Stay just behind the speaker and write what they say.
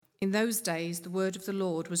In those days, the word of the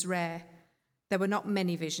Lord was rare. There were not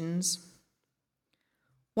many visions.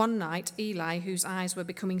 One night, Eli, whose eyes were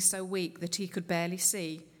becoming so weak that he could barely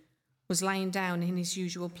see, was lying down in his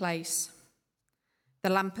usual place. The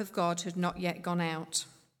lamp of God had not yet gone out.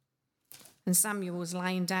 And Samuel was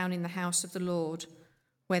lying down in the house of the Lord,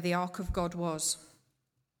 where the ark of God was.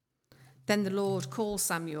 Then the Lord called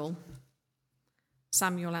Samuel.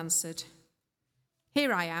 Samuel answered,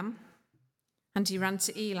 "Here I am." And he ran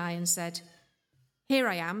to Eli and said, "Here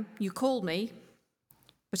I am, you called me."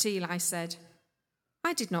 But Eli said,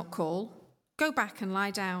 "I did not call. Go back and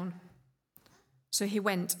lie down." So he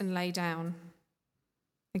went and lay down.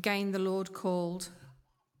 Again the Lord called,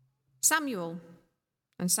 "Samuel."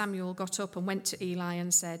 And Samuel got up and went to Eli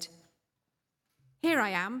and said, "Here I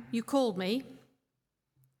am, you called me."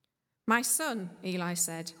 "My son," Eli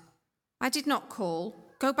said, "I did not call.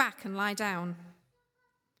 Go back and lie down."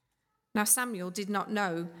 Now Samuel did not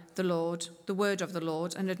know the word of the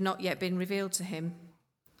Lord, and had not yet been revealed to him.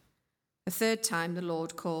 A third time the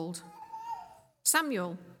Lord called,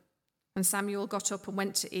 "Samuel." And Samuel got up and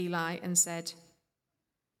went to Eli and said,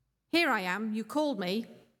 "Here I am, you called me."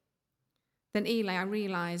 Then Eli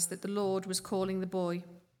realized that the Lord was calling the boy.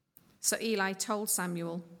 So Eli told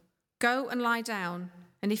Samuel, "Go and lie down,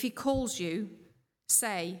 and if he calls you,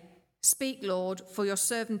 say, 'Speak, Lord, for your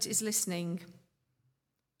servant is listening.'"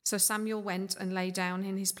 So Samuel went and lay down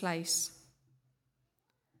in his place.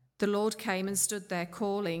 The Lord came and stood there,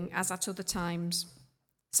 calling as at other times,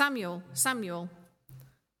 "Samuel, Samuel."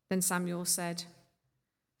 Then Samuel said,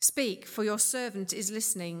 "Speak, for your servant is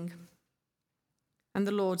listening." And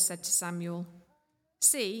the Lord said to Samuel,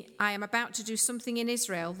 "See, I am about to do something in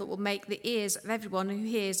Israel that will make the ears of everyone who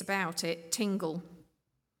hears about it tingle.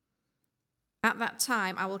 At that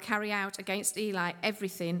time I will carry out against Eli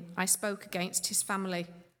everything I spoke against his family,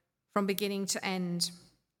 from beginning to end.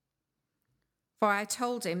 For I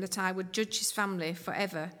told him that I would judge his family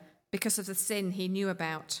forever because of the sin he knew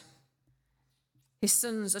about. His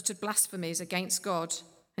sons uttered blasphemies against God,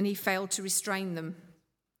 and he failed to restrain them.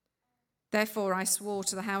 Therefore I swore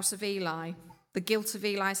to the house of Eli, the guilt of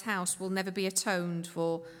Eli's house will never be atoned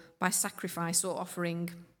for by sacrifice or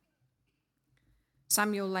offering."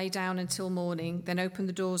 Samuel lay down until morning, then opened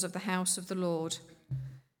the doors of the house of the Lord.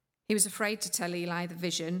 He was afraid to tell Eli the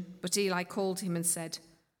vision, but Eli called him and said,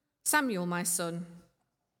 "Samuel, my son."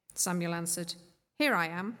 Samuel answered, "Here I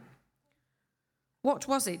am." "What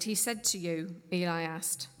was it he said to you?" Eli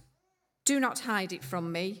asked. "Do not hide it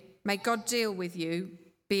from me. May God deal with you,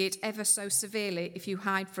 be it ever so severely, if you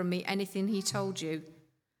hide from me anything he told you."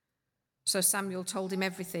 So Samuel told him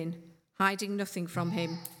everything, hiding nothing from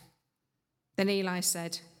him. Then Eli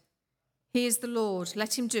said, "He is the Lord.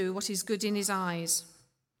 Let him do what is good in his eyes."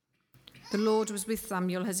 The Lord was with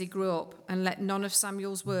Samuel as he grew up, and let none of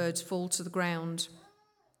Samuel's words fall to the ground.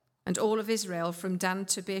 And all of Israel, from Dan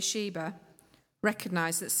to Beersheba,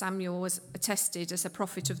 recognized that Samuel was attested as a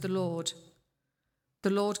prophet of the Lord. The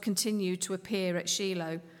Lord continued to appear at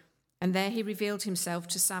Shiloh, and there he revealed himself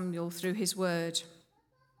to Samuel through his word.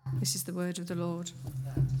 This is the word of the Lord.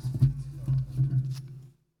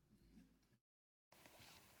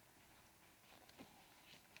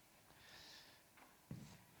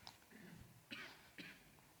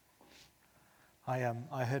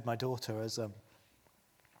 I heard my daughter as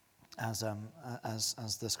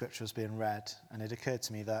the scripture was being read, and it occurred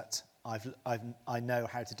to me that I know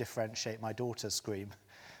how to differentiate my daughter's scream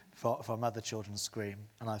from other children's scream,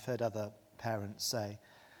 and I've heard other parents say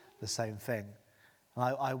the same thing. And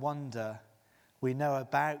I wonder, we know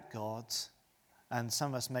about God, and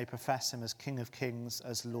some of us may profess him as King of Kings,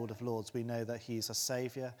 as Lord of Lords. We know that he's a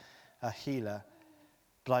saviour, a healer.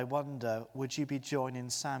 But I wonder, would you be joining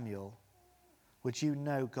Samuel? Would you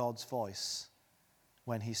know God's voice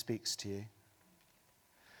when he speaks to you?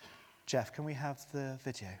 Jeff, can we have the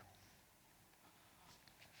video?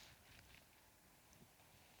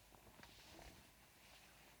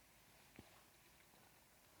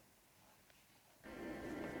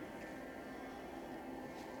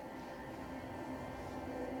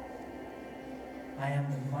 I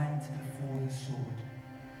am the might before the sword,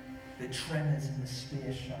 the tremors in the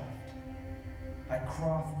spear shaft. I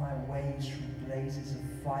craft my ways through blazes of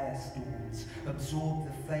firestorms, absorb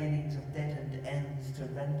the failings of deadened ends to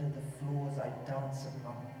render the floors I dance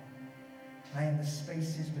upon. I am the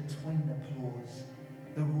spaces between applause,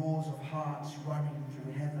 the roars of hearts running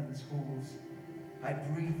through heaven's halls. I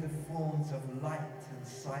breathe the forms of light and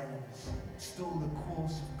silence, still the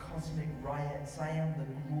course of cosmic riots. I am the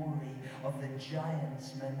glory of the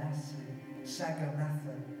giants Manaslu,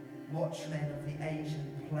 Sagarmatha, watchmen of the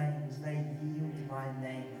Asian plains. They yield my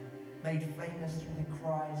name. made famous through the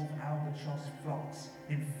cries of albatross flocks,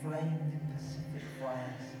 inflamed in Pacific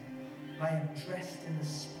fires. I am dressed in the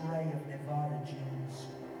spray of Nevada dunes,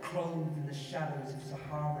 clothed in the shadows of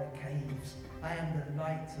Sahara caves. I am the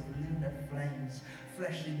light of lunar flames,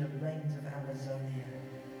 fleshing the rains of Amazonia.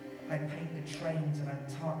 I paint the trains of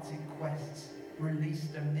Antarctic quests, release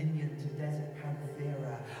Dominion to desert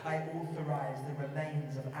Panthera. I authorize the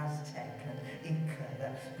remains of Aztec and Inca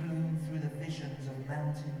that bloom through the visions of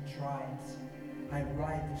mountain tribes. I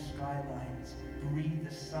ride the skylines, breathe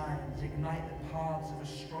the signs, ignite the paths of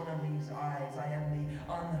astronomy's eyes. I am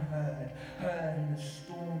the unheard, heard in the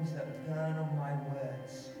storms that burn on my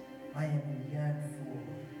words. I am the yearned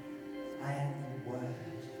for. I am the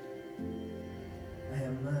word. I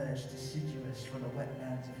emerge deciduous from the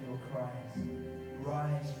wetlands of your cries.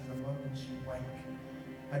 Rise from the moment you wake.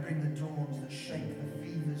 I bring the dawns that shake the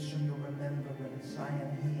fevers from your remembrance. I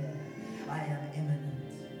am here. I am imminent.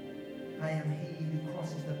 I am he who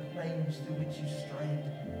crosses the plains through which you strayed.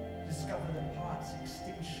 Discover the parts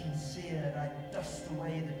extinction seared. I dust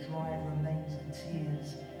away the dried remains of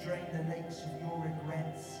tears. Drain the lakes of your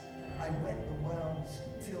regrets. I wet the worlds,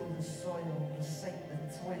 till the soil, forsake the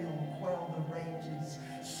toil, quell the rages,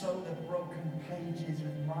 sow the broken pages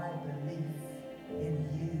with my belief in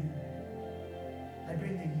you. I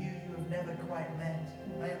bring the you have never quite met.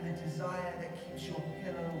 I am the desire that keeps your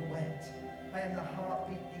pillow wet. I am the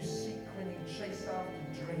heartbeat you seek when you chase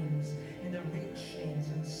after dreams. In the reachings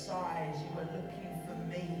and sighs you are looking for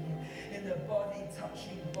me. In the body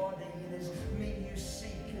touching body, it is me you seek.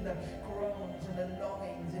 In the groans and the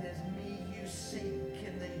longings, it is me you seek.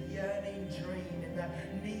 In the yearning dream, in the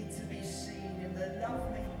need to be seen. In the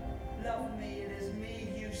love me, it is me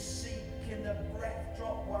you seek. In the breath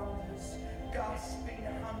drop wonders, gasping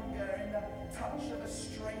hunger. In the touch of a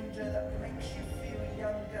stranger that makes you feel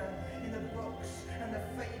younger. In the books and the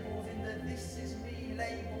fables, in the this is me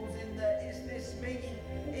labels. In the is this me,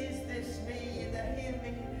 in the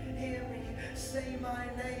hear me, say my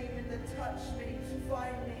name. In the touch me,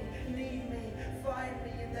 find me, need me, find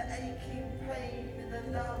me. In the aching pain, in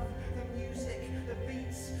the love, the music, the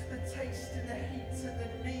beats, the taste, and the heat,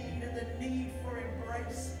 and the need for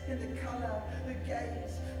embrace. In the colour, the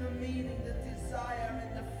gaze, the meaning, the desire,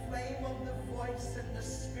 in the flame of the voice and the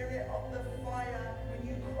spirit of the fire. When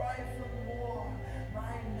you cry for more,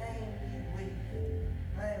 my name you weep.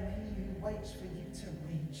 I am he who waits for you to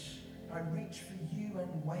reach. I reach for you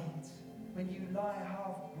and wait. When you lie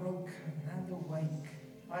half broken and awake,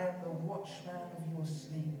 I am the watchman of your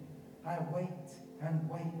sleep. I wait and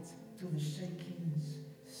wait till the shakings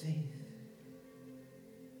cease.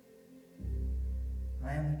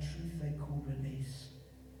 I am the truth they call release.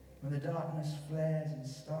 When the darkness flares and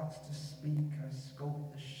starts to speak, I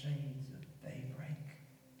sculpt the shades of daybreak.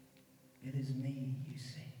 It is me you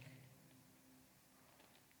seek.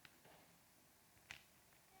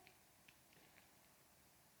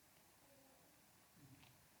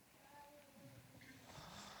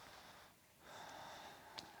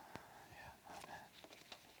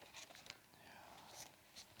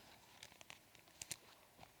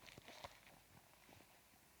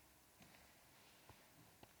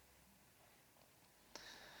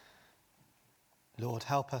 Lord,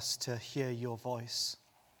 help us to hear your voice.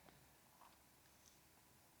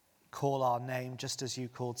 Call our name just as you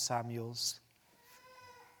called Samuel's.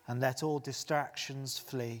 And let all distractions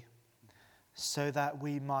flee, so that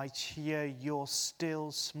we might hear your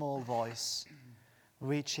still small voice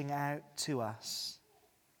reaching out to us.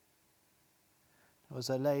 There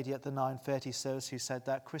was a lady at the 9:30 service who said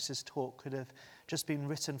that Chris's talk could have just been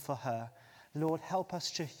written for her. Lord, help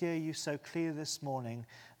us to hear you so clear this morning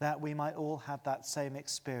that we might all have that same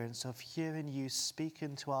experience of hearing you speak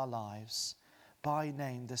into our lives by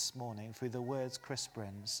name this morning through the words Chris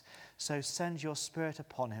brings. So send your Spirit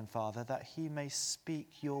upon him, Father, that he may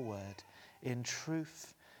speak your word in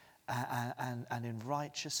truth and in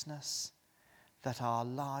righteousness, that our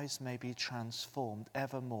lives may be transformed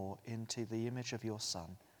evermore into the image of your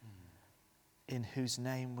Son, in whose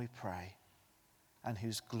name we pray and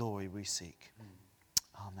whose glory we seek.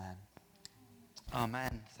 Amen.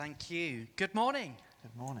 Amen. Thank you. Good morning.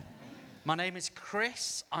 Good morning. My name is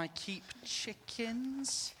Chris. I keep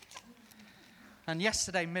chickens. And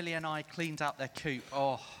yesterday, Millie and I cleaned out their coop.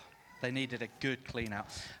 Oh, they needed a good clean out.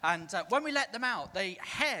 And when we let them out, they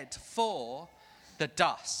head for the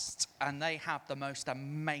dust. And they have the most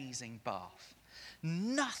amazing bath.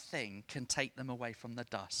 Nothing can take them away from the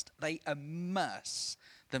dust. They immerse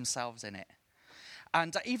themselves in it.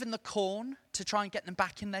 And even the corn, to try and get them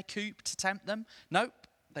back in their coop to tempt them, nope,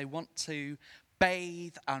 they want to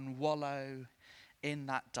bathe and wallow in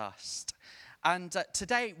that dust. And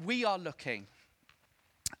today we are looking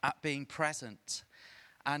at being present.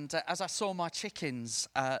 And as I saw my chickens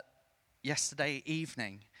yesterday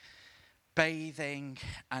evening, bathing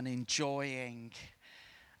and enjoying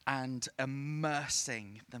and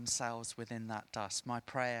immersing themselves within that dust, my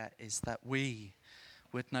prayer is that we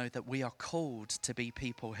would know that we are called to be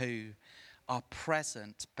people who are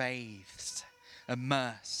present, bathed,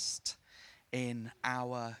 immersed in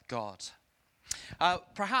our God.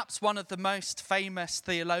 Perhaps one of the most famous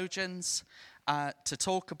theologians to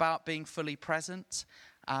talk about being fully present.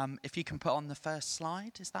 If you can put on the first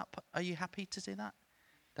slide, are you happy to do that?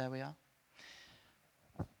 There we are.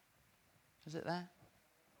 Is it there?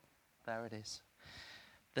 There it is.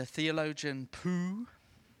 The theologian Pooh.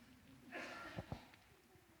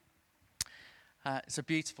 It's a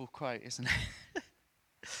beautiful quote, isn't it?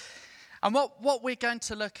 And what we're going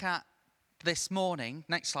to look at this morning,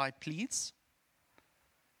 next slide please,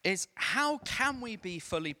 is how can we be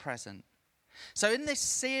fully present? So in this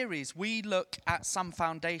series, we look at some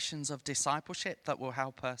foundations of discipleship that will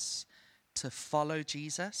help us to follow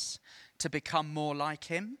Jesus, to become more like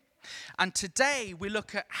him. And today we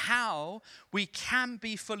look at how we can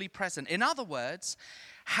be fully present. In other words,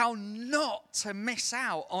 how not to miss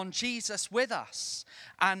out on Jesus with us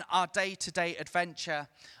and our day-to-day adventure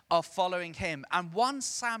of following him. And 1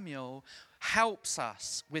 Samuel helps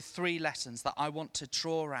us with 3 lessons that I want to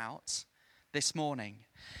draw out this morning.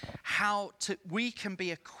 How we can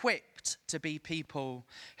be equipped to be people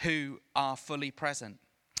who are fully present.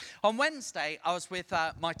 On Wednesday, I was with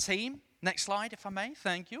my team. Next slide, if I may.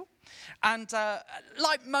 Thank you. And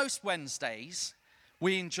like most Wednesdays,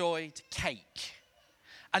 we enjoyed cake.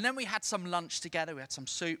 And then we had some lunch together. We had some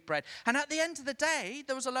soup, bread. And at the end of the day,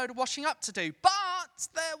 there was a load of washing up to do. But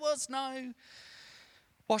there was no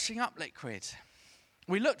washing up liquid.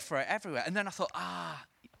 We looked for it everywhere. And then I thought,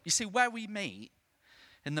 you see, where we meet,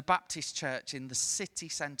 in the Baptist church in the city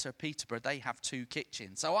centre of Peterborough, they have 2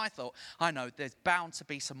 kitchens. So I thought, I know, there's bound to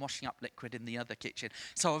be some washing up liquid in the other kitchen.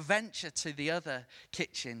 So I venture to the other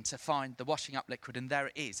kitchen to find the washing up liquid, and there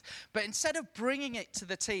it is. But instead of bringing it to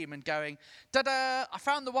the team and going, da-da, I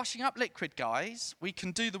found the washing up liquid, guys, we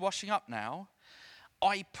can do the washing up now,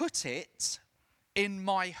 I put it in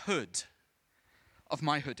my hood of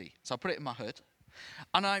my hoodie. So I put it in my hood,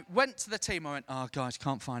 and I went to the team, I went, guys,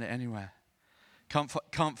 can't find it anywhere.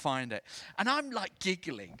 Can't find it. And I'm like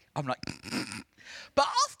giggling. I'm like, but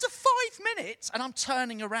after 5 minutes, and I'm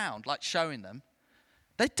turning around, like showing them,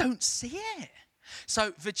 they don't see it.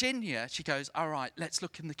 So Virginia, she goes, all right, let's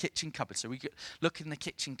look in the kitchen cupboard. So we look in the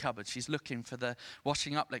kitchen cupboard. She's looking for the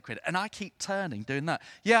washing up liquid. And I keep turning, doing that.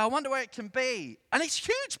 Yeah, I wonder where it can be. And it's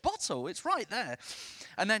a huge bottle. It's right there.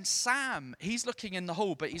 And then Sam, he's looking in the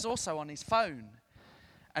hall, but he's also on his phone.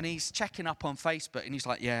 And he's checking up on Facebook, and he's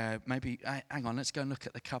like, yeah, maybe, hang on, let's go and look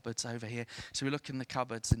at the cupboards over here. So we look in the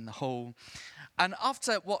cupboards in the hall. And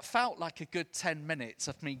after what felt like a good 10 minutes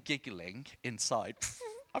of me giggling inside,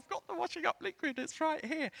 I've got the washing up liquid, it's right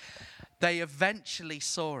here. They eventually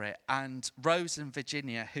saw it, and Rose and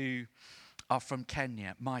Virginia, who are from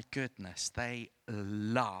Kenya, my goodness, they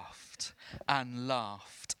laughed and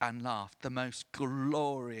laughed and laughed. The most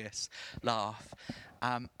glorious laugh.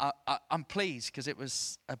 I'm pleased because it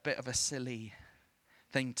was a bit of a silly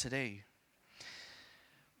thing to do.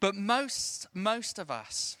 But most of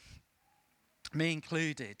us, me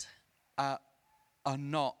included, are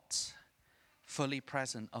not fully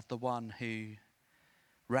present of the one who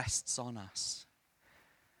rests on us,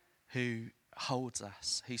 who holds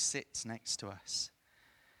us, who sits next to us.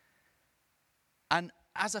 And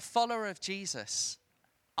as a follower of Jesus,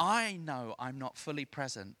 I know I'm not fully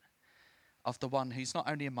present of the one who's not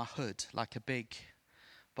only in my hood, like a big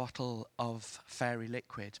bottle of fairy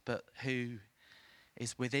liquid, but who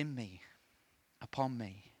is within me, upon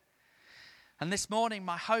me. And this morning,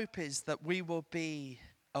 my hope is that we will be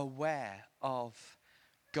aware of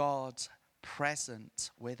God present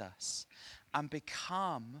with us and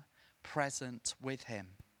become present with him.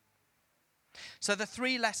 So the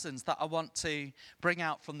 3 lessons that I want to bring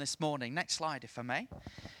out from this morning. Next slide, if I may.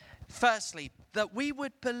 Firstly, that we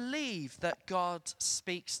would believe that God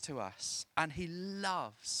speaks to us and he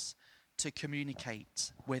loves to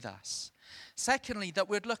communicate with us. Secondly, that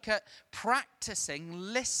we'd look at practicing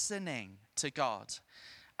listening to God.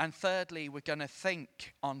 And thirdly, we're going to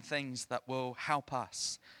think on things that will help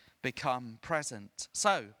us become present.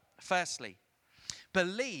 So, firstly,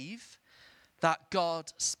 believe that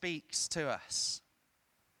God speaks to us.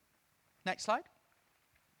 Next slide.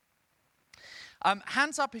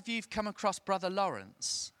 Hands up if you've come across Brother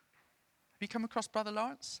Lawrence. Have you come across Brother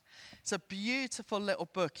Lawrence? It's a beautiful little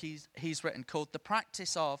book he's written called The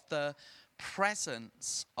Practice of the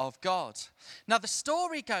presence of God. Now, the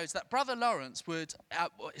story goes that Brother Lawrence would,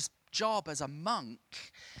 his job as a monk,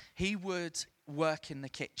 he would work in the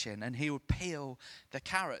kitchen and he would peel the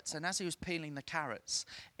carrots. And as he was peeling the carrots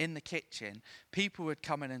in the kitchen, people would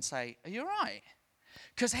come in and say, "Are you all right?"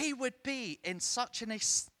 Because he would be in such an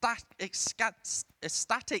ecstatic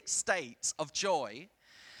state of joy,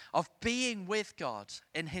 of being with God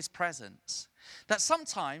in his presence, that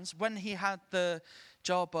sometimes when he had the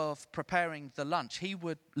job of preparing the lunch, he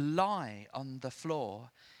would lie on the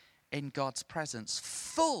floor in God's presence,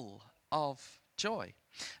 full of joy.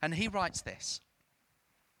 And he writes this: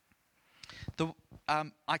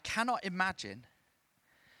 I cannot imagine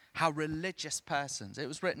how religious persons, it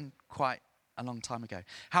was written quite a long time ago,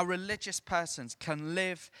 how religious persons can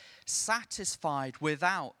live satisfied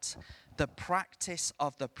without the practice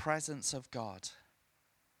of the presence of God.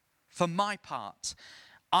 For my part,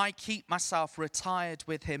 I keep myself retired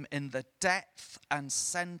with him in the depth and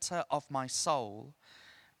center of my soul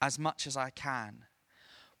as much as I can.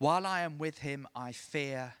 While I am with him, I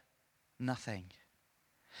fear nothing.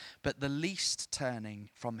 But the least turning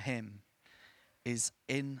from him is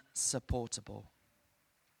insupportable.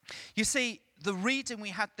 You see, the reading we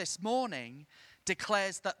had this morning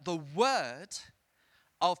declares that the word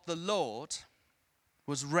of the Lord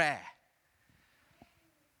was rare.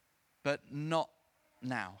 But not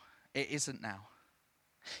now. It isn't now.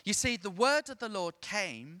 You see, the word of the Lord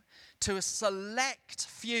came to a select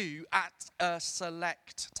few at a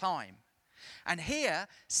select time. And here,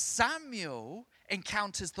 Samuel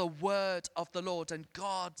encounters the word of the Lord and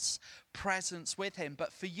God's presence with him.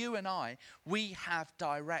 But for you and I, we have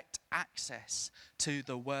direct access to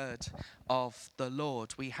the word of the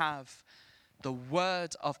Lord. We have the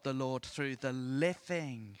word of the Lord through the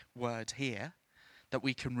living word here that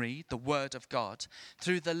we can read, the word of God,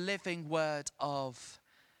 through the living word of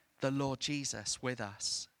the Lord Jesus with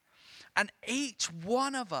us. And each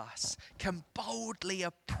one of us can boldly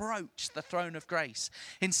approach the throne of grace.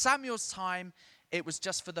 In Samuel's time, it was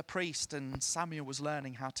just for the priest, and Samuel was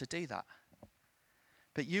learning how to do that.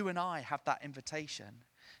 But you and I have that invitation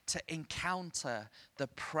to encounter the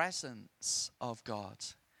presence of God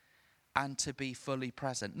and to be fully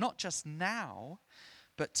present, not just now,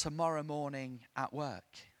 but tomorrow morning at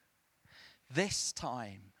work. This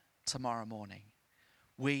time tomorrow morning,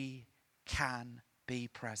 we can be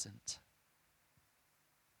present.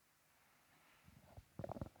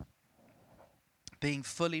 Being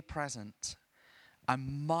fully present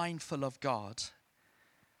and mindful of God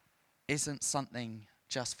isn't something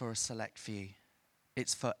just for a select few.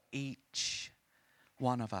 It's for each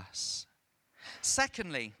one of us.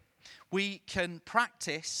 Secondly, we can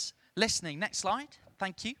practice listening. Next slide.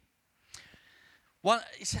 Thank you.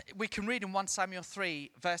 We can read in 1 Samuel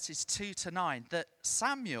 3, verses 2 to 9, that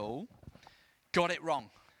Samuel got it wrong.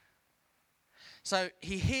 So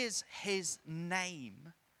he hears his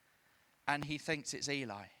name and he thinks it's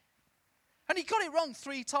Eli. And he got it wrong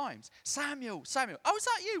 3 times. Samuel, Samuel. Oh, is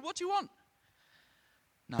that you? What do you want?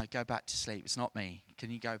 No, go back to sleep. It's not me. Can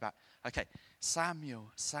you go back? Okay.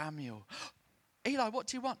 Samuel, Samuel. Eli, what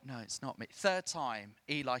do you want? No, it's not me. 3rd time,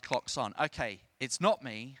 Eli clocks on. Okay, it's not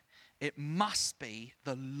me. It must be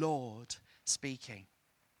the Lord speaking.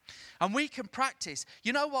 And we can practice.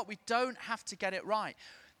 You know what? We don't have to get it right.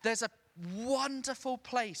 There's a wonderful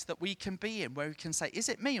place that we can be in where we can say, is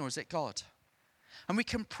it me or is it God? And we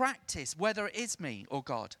can practice whether it is me or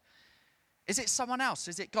God. Is it someone else?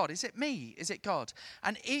 Is it God? Is it me? Is it God?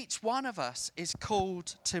 And each one of us is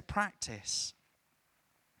called to practice.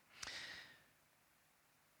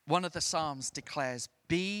 One of the Psalms declares,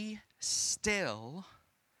 "Be still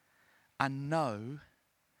and know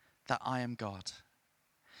that I am God."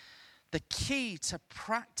 The key to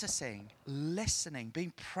practicing, listening,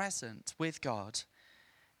 being present with God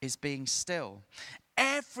is being still.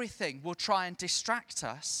 Everything will try and distract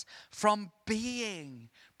us from being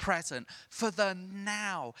present for the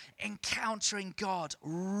now, encountering God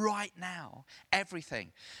right now.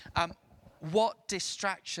 Everything. What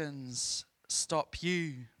distractions stop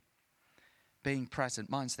you being present?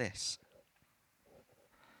 Mine's this.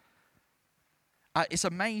 It's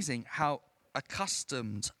amazing how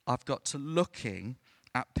accustomed I've got to looking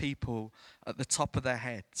at people at the top of their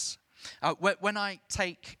heads. When I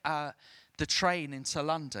take the train into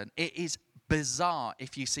London, it is bizarre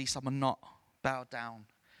if you see someone not bowed down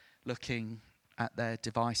looking at their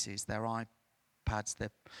devices, their iPads,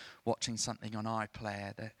 they're watching something on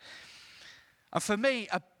iPlayer. And for me,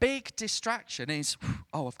 a big distraction is,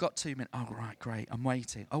 I've got 2 minutes. Oh, right, great, I'm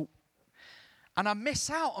waiting. And I miss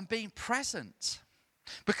out on being present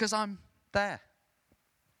because I'm there.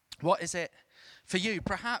 What is it For you,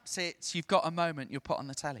 perhaps it's you've got a moment you'll put on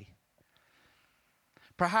the telly.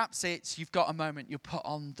 Perhaps it's you've got a moment you'll put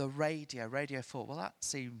on the radio, Radio 4. Well, that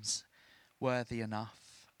seems worthy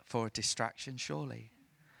enough for a distraction, surely.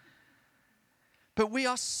 But we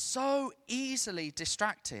are so easily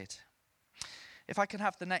distracted. If I can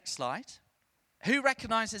have the next slide. Who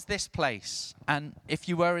recognises this place? And if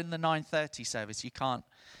you were in the 9:30 service, you can't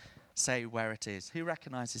say where it is. Who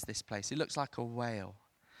recognises this place? It looks like a whale.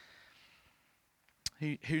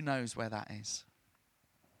 Who knows where that is?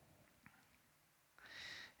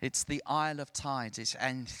 It's the Isle of Tides. It's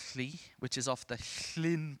Enlli, which is off the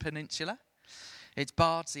Llyn Peninsula. It's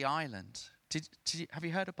Bardsey Island. Have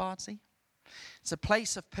you heard of Bardsey? It's a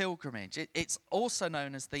place of pilgrimage. It's also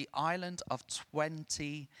known as the Island of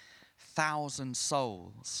 20,000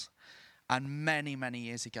 souls. And many, many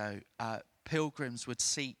years ago, pilgrims would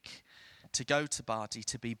seek to go to Bardsey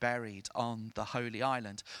to be buried on the Holy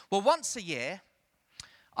Island. Well, once a year,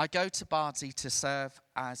 I go to Bardsey to serve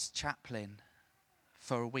as chaplain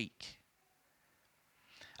for a week.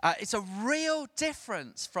 It's a real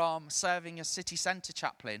difference from serving as city centre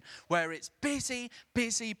chaplain, where it's busy,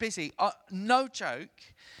 busy, busy. No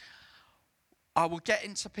joke. I will get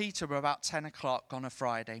into Peterborough about 10 o'clock on a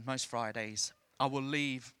Friday, most Fridays. I will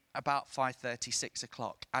leave about 5:30, 6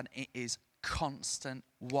 o'clock, and it is constant,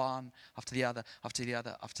 one after the other, after the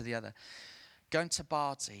other, after the other. Going to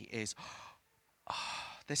Bardsey is,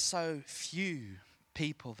 there's so few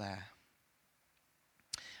people there.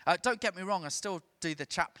 Don't get me wrong, I still do the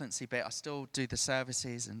chaplaincy bit, I still do the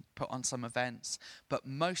services and put on some events, but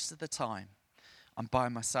most of the time I'm by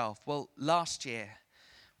myself. Well, last year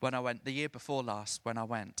when I went, the year before last when I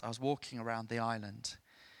went, I was walking around the island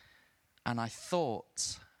and I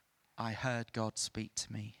thought I heard God speak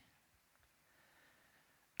to me.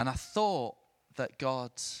 And I thought that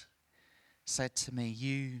God said to me,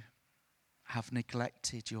 you have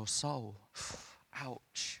neglected your soul.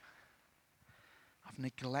 Ouch. I've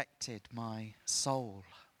neglected my soul.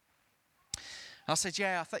 I said,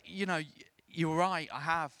 yeah, I thought, you're right, I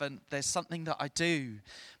have, and there's something that I do,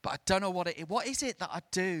 but I don't know what it is. What is it that I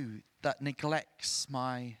do that neglects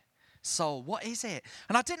my soul? What is it?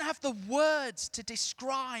 And I didn't have the words to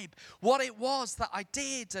describe what it was that I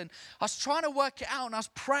did, and I was trying to work it out, and I was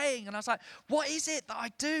praying, and I was like, what is it that I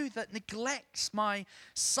do that neglects my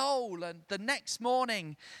soul? And the next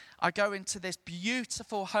morning, I go into this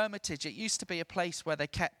beautiful hermitage. It used to be a place where they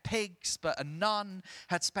kept pigs, but a nun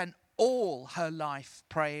had spent all her life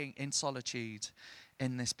praying in solitude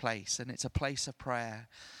in this place, and it's a place of prayer.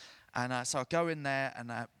 And so I go in there,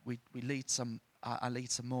 and we lead some. I lead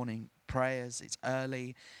some morning prayers. It's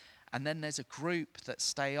early, and then there's a group that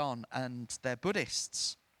stay on, and they're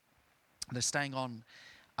Buddhists. They're staying on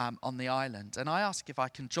the island, and I ask if I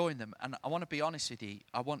can join them. And I want to be honest with you,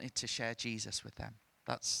 I wanted to share Jesus with them.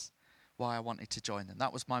 That's why I wanted to join them.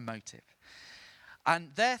 That was my motive.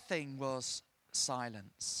 And their thing was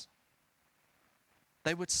silence.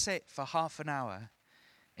 They would sit for half an hour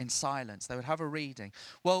in silence. They would have a reading.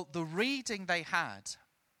 Well, the reading they had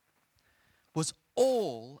was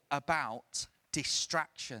all about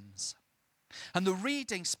distractions. And the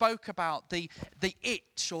reading spoke about the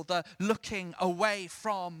itch or the looking away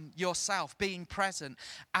from yourself, being present.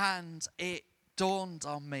 And it dawned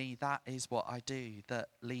on me, that is what I do that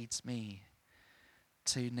leads me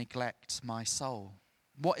to neglect my soul.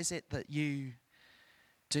 What is it that you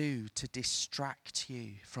do to distract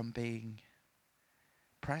you from being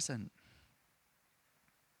present?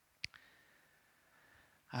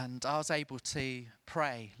 And I was able to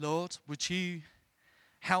pray, Lord, would you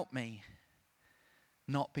help me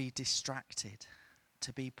not be distracted,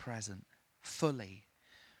 to be present, fully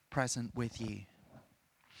present with you.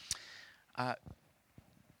 I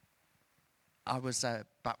was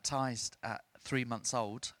baptized at 3 months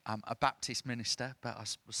old. I'm a Baptist minister, but I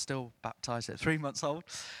was still baptized at 3 months old.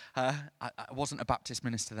 I wasn't a Baptist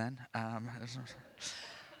minister then.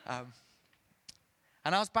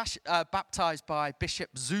 And I was baptized by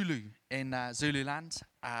Bishop Zulu in Zululand,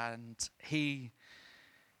 and he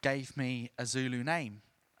gave me a Zulu name,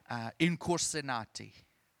 Inkorsenati,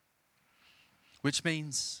 which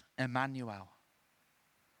means Emmanuel,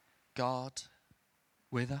 God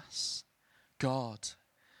with us, God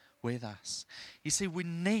with us. You see, we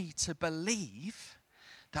need to believe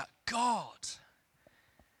that God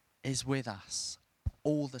is with us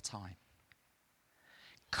all the time.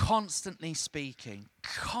 Constantly speaking,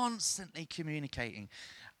 constantly communicating.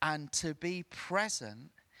 And to be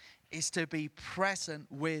present is to be present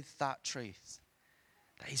with that truth.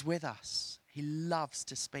 That he's with us. He loves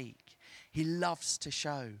to speak. He loves to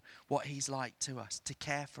show what he's like to us, to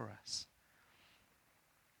care for us.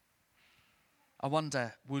 I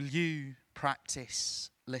wonder, will you practice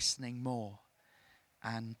listening more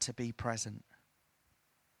and to be present?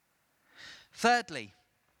 Thirdly,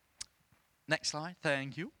 next slide,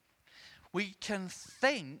 thank you. We can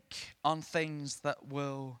think on things that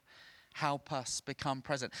will help us become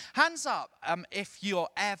present. Hands up if you're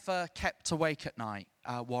ever kept awake at night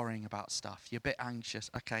worrying about stuff. You're a bit anxious.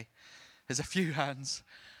 Okay, there's a few hands.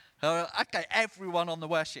 Okay, everyone on the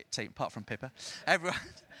worship team, apart from Pippa. Everyone.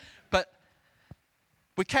 But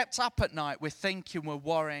we're kept up at night. We're thinking, we're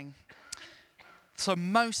worrying. So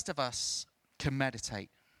most of us can meditate.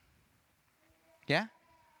 Yeah?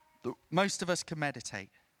 Most of us can meditate.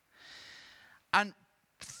 And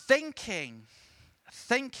thinking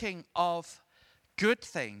of good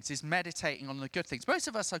things is meditating on the good things. Most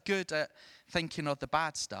of us are good at thinking of the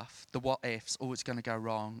bad stuff, the what ifs, oh, it's going to go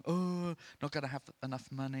wrong, oh, not going to have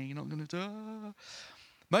enough money, not going to do.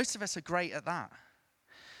 Most of us are great at that.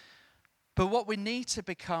 But what we need to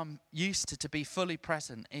become used to be fully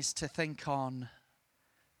present, is to think on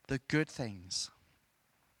the good things.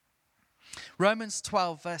 Romans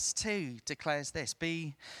 12 verse 2 declares this: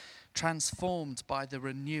 be transformed by the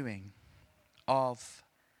renewing of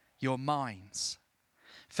your minds.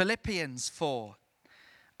 Philippians 4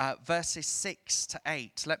 verses 6 to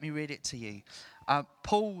 8. Let me read it to you.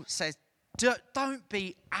 Paul says, don't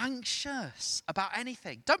be anxious about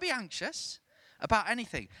anything. Don't be anxious about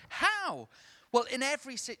anything. How? Well, in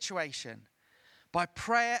every situation, by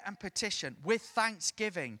prayer and petition, with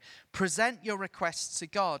thanksgiving, present your requests to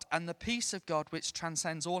God, and the peace of God, which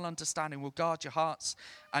transcends all understanding, will guard your hearts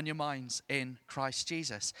and your minds in Christ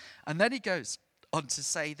Jesus. And then he goes on to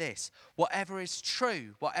say this: whatever is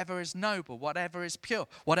true, whatever is noble, whatever is pure,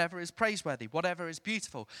 whatever is praiseworthy, whatever is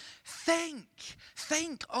beautiful,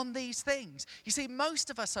 think on these things. You see, most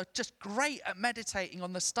of us are just great at meditating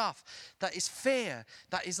on the stuff that is fear,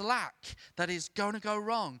 that is lack, that is going to go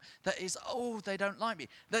wrong, that is, oh, they don't like me.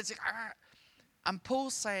 And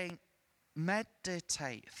Paul's saying,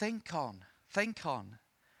 meditate, think on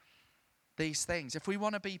these things. If we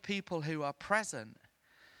want to be people who are present,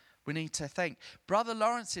 we need to think. Brother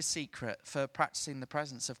Lawrence's secret for practicing the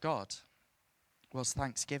presence of God was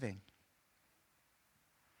thanksgiving.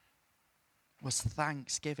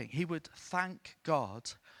 He would thank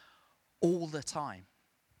God all the time.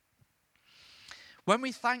 When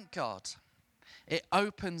we thank God, it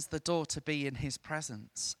opens the door to be in his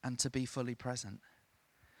presence and to be fully present.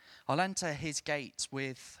 I'll enter his gates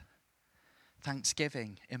with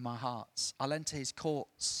thanksgiving in my heart. I'll enter his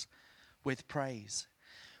courts with praise.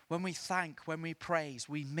 When we thank, when we praise,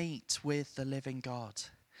 we meet with the living God.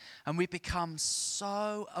 And we become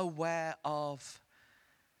so aware of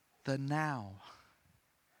the now.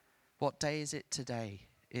 What day is it today?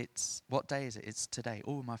 What day is it? It's today.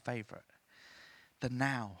 Oh, my favorite. The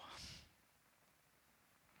now.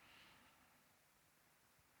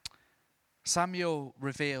 Samuel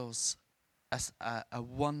reveals a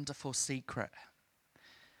wonderful secret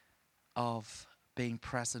of being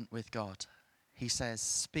present with God. He says,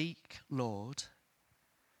 "Speak, Lord,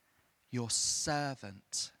 your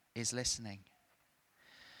servant is listening."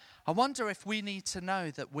 I wonder if we need to know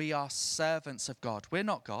that we are servants of God. We're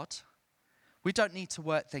not God. We don't need to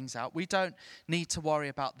work things out. We don't need to worry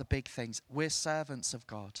about the big things. We're servants of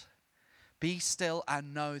God. Be still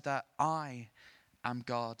and know that I am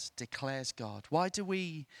God, declares God. Why do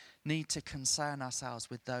we need to concern ourselves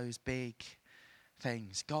with those big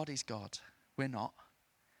things? God is God. We're not.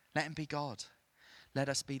 Let him be God. Let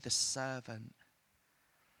us be the servant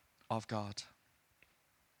of God.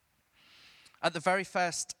 At the very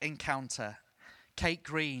first encounter, Kate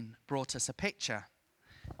Green brought us a picture.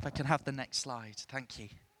 If I can have the next slide, thank you.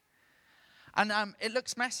 And it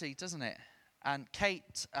looks messy, doesn't it? And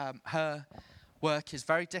Kate, her work is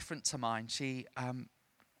very different to mine. She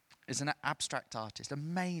is an abstract artist,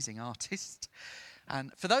 amazing artist.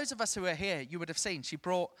 And for those of us who are here, you would have seen she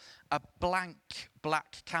brought a blank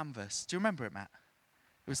black canvas. Do you remember it, Matt?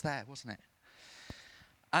 It was there, wasn't it?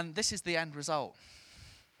 And this is the end result.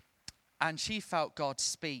 And she felt God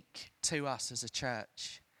speak to us as a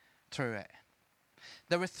church through it.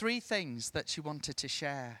 There were 3 things that she wanted to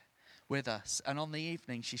share with us. And on the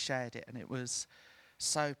evening, she shared it, and it was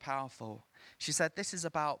so powerful. She said, this is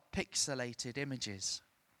about pixelated images.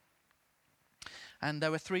 And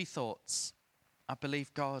there were 3 thoughts. I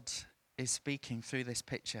believe God is speaking through this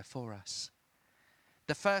picture for us.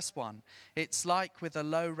 The first one, it's like with a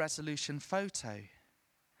low-resolution photo.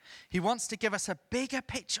 He wants to give us a bigger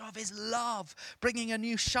picture of his love, bringing a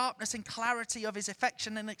new sharpness and clarity of his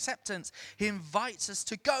affection and acceptance. He invites us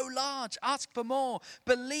to go large, ask for more,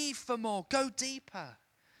 believe for more, go deeper.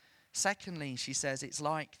 Secondly, she says it's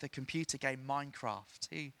like the computer game Minecraft.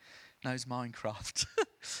 Who knows Minecraft?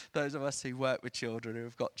 Those of us who work with children, who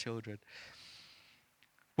have got children.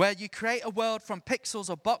 Where you create a world from pixels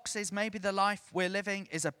or boxes, maybe the life we're living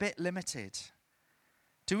is a bit limited.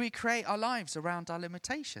 Do we create our lives around our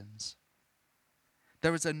limitations?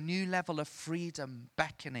 There is a new level of freedom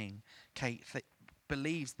beckoning, Kate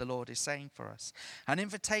believes the Lord is saying for us. An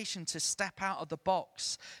invitation to step out of the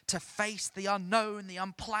box, to face the unknown, the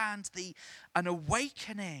unplanned, an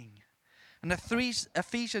awakening. And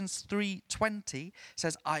Ephesians 3:20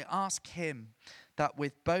 says, I ask him that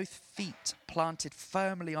with both feet planted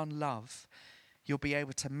firmly on love, you'll be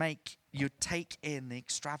able to take in the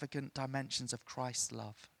extravagant dimensions of Christ's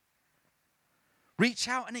love. Reach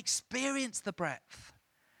out and experience the breadth.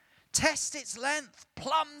 Test its length,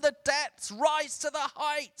 plumb the depths, rise to the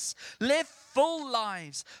heights. Live full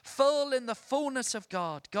lives, full in the fullness of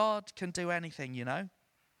God. God can do anything, you know.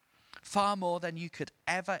 Far more than you could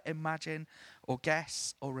ever imagine or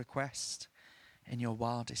guess or request in your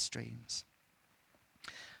wildest dreams.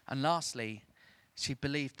 And lastly, she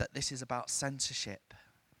believed that this is about censorship.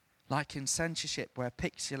 Like in censorship where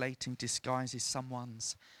pixelating disguises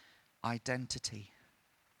someone's identity.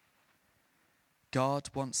 God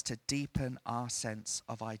wants to deepen our sense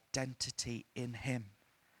of identity in him.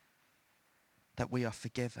 That we are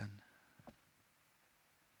forgiven.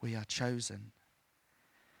 We are chosen.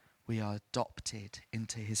 We are adopted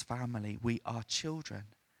into his family. We are children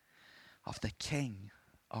of the King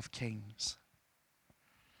of Kings.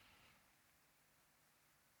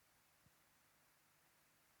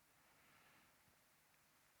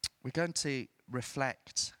 We're going to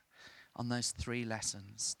reflect on those 3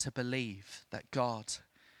 lessons, to believe that God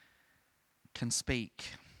can speak,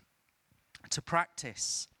 to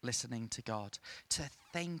practice listening to God, to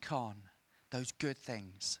think on those good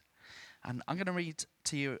things. And I'm going to read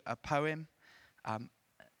to you a poem.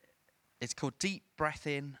 It's called Deep Breath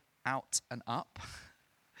In, Out and Up.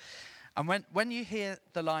 And when you hear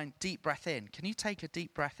the line, deep breath in, can you take a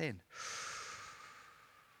deep breath in?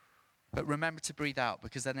 But remember to breathe out,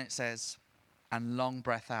 because then it says, and long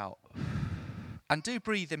breath out. And do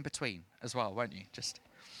breathe in between as well, won't you?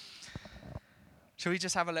 Shall we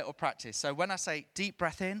just have a little practice? So when I say deep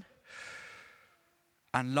breath in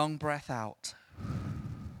and long breath out.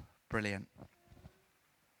 Brilliant.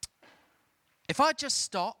 If I just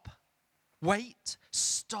stop, wait,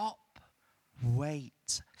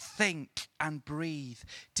 think and breathe.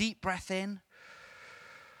 Deep breath in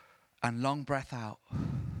and long breath out.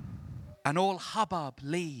 And all hubbub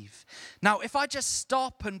leave. Now, if I just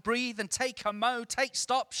stop and breathe and take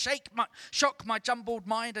stock, shock my jumbled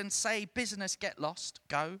mind and say, business, get lost,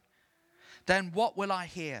 go, then what will I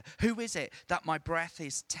hear? Who is it that my breath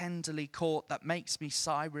is tenderly caught, that makes me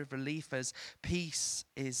sigh with relief as peace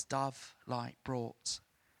is dove-like brought?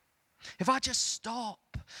 If I just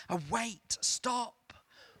stop and wait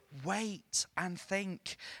and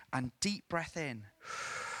think, and deep breath in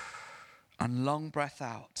and long breath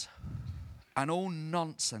out, and all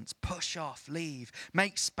nonsense, push off, leave,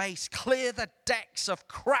 make space, clear the decks of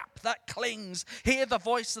crap that clings, hear the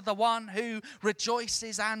voice of the one who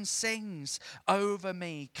rejoices and sings over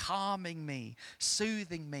me, calming me,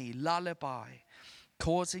 soothing me, lullaby,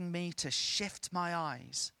 causing me to shift my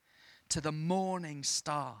eyes to the morning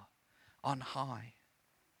star on high.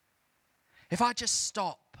 If I just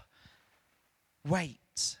stop,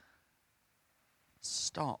 wait,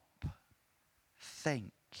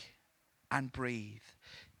 think, and breathe.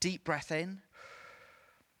 Deep breath in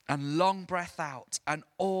and long breath out, and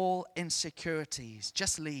all insecurities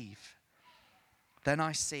just leave. Then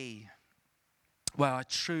I see where I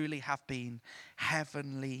truly have been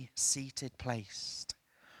heavenly seated, placed,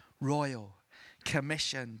 royal,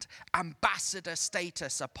 commissioned, ambassador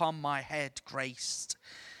status upon my head graced.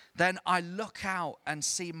 Then I look out and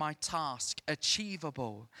see my task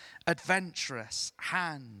achievable, adventurous,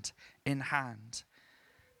 hand in hand.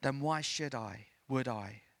 Then why would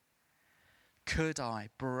I, could I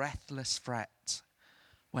breathless fret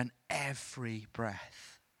when every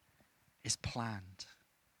breath is planned?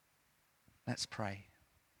 Let's pray.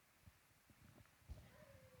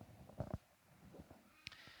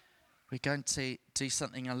 We're going to do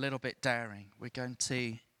something a little bit daring. We're going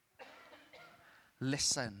to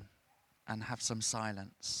listen and have some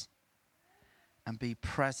silence and be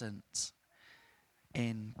present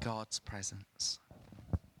in God's presence.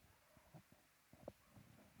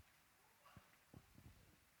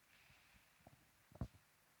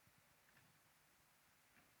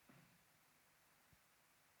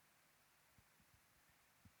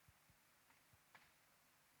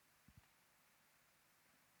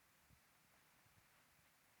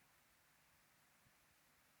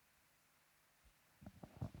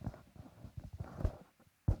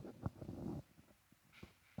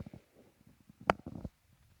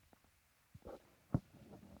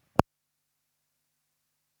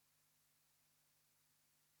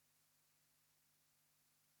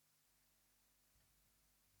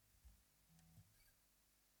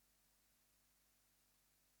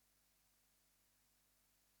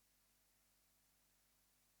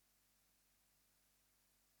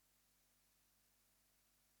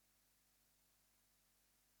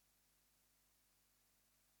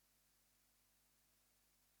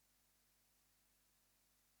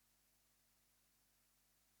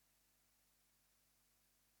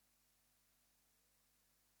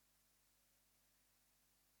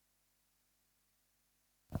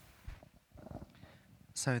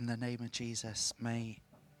 So in the name of Jesus, may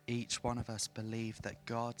each one of us believe that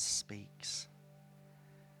God speaks,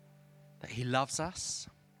 that he loves us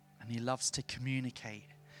and he loves to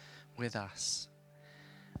communicate with us.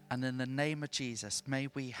 And in the name of Jesus, may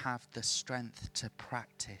we have the strength to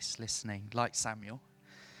practice listening like Samuel.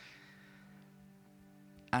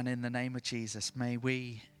 And in the name of Jesus, may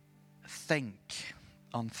we think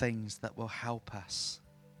on things that will help us.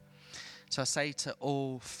 So I say to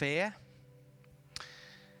all fear,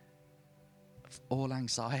 all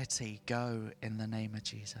anxiety, go in the name of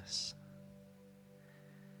Jesus.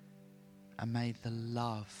 And may the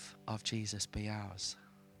love of Jesus be ours.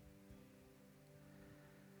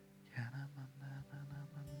 Yeah,